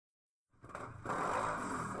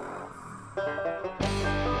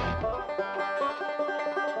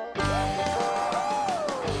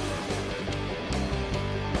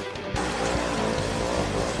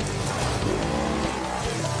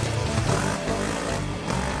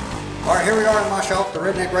Alright, here we are in my shop, the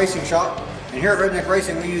RedNek Racing shop. And here at RedNek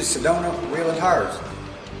Racing we use Sedona wheel and tires.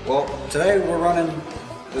 Well, today we're running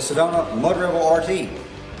the Sedona Mud Rebel RT.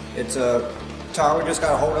 It's a tire we just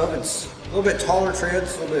got a hold of. It's a little bit taller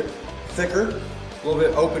treads, a little bit thicker, a little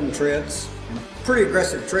bit open treads, pretty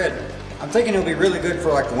aggressive tread. I'm thinking it'll be really good for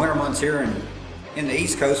like the winter months here in the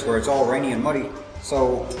East Coast where it's all rainy and muddy.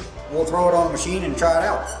 So we'll throw it on the machine and try it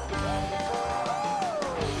out.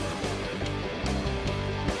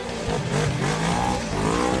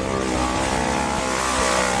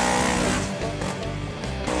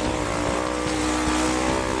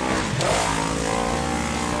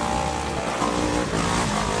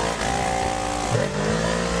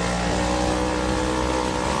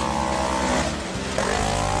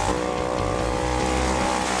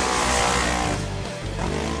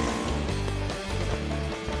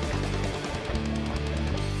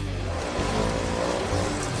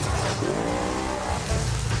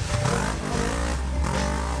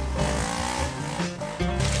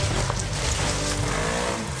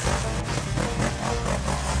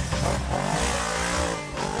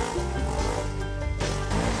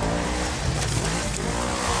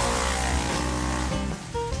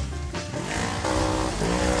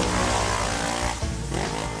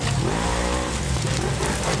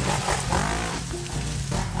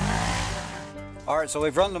 Alright, so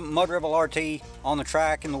we've run the Mud Rebel RT on the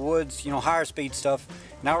track, in the woods, you know, higher speed stuff.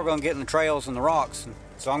 Now we're going to get in the trails and the rocks.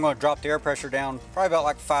 So I'm going to drop the air pressure down, probably about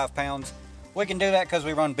like 5 pounds. We can do that because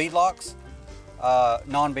we run bead locks.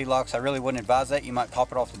 Non-bead locks, I really wouldn't advise that. You might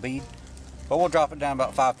pop it off the bead. But we'll drop it down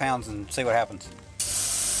about 5 pounds and see what happens.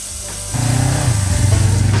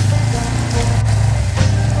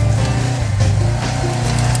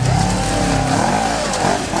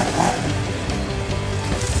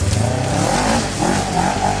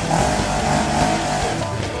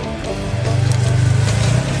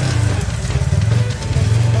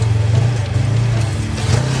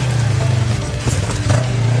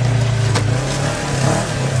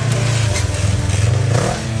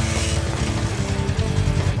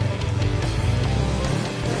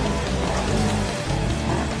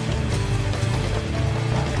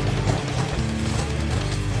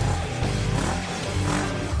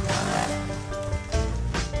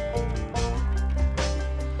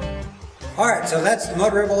 Alright, so that's the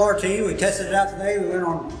Mud Rebel RT. We tested it out today. We went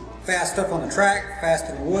on fast stuff on the track, fast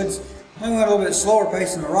in the woods. Then we went a little bit slower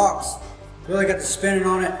pace in the rocks. Really got the spinning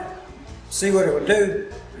on it, see what it would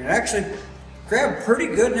do. And it actually grabbed pretty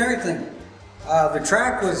good and everything. The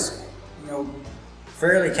track was, you know,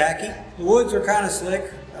 fairly tacky. The woods were kind of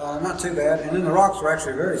slick, not too bad. And then the rocks were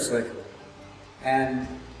actually very slick. And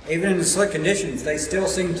even in the slick conditions, they still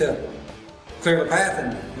seem to clear the path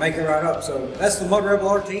and make it right up. So that's the Mud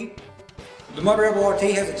Rebel RT. The Mud Rebel RT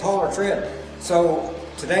has a taller tread, so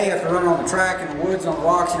today after running on the track in the woods, on the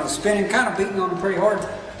rocks, you know, spinning, kind of beating on them pretty hard,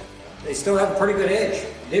 they still have a pretty good edge.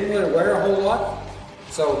 Didn't really wear a whole lot,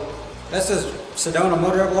 so that's the Sedona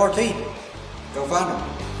Mud Rebel RT. Go find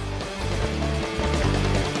them.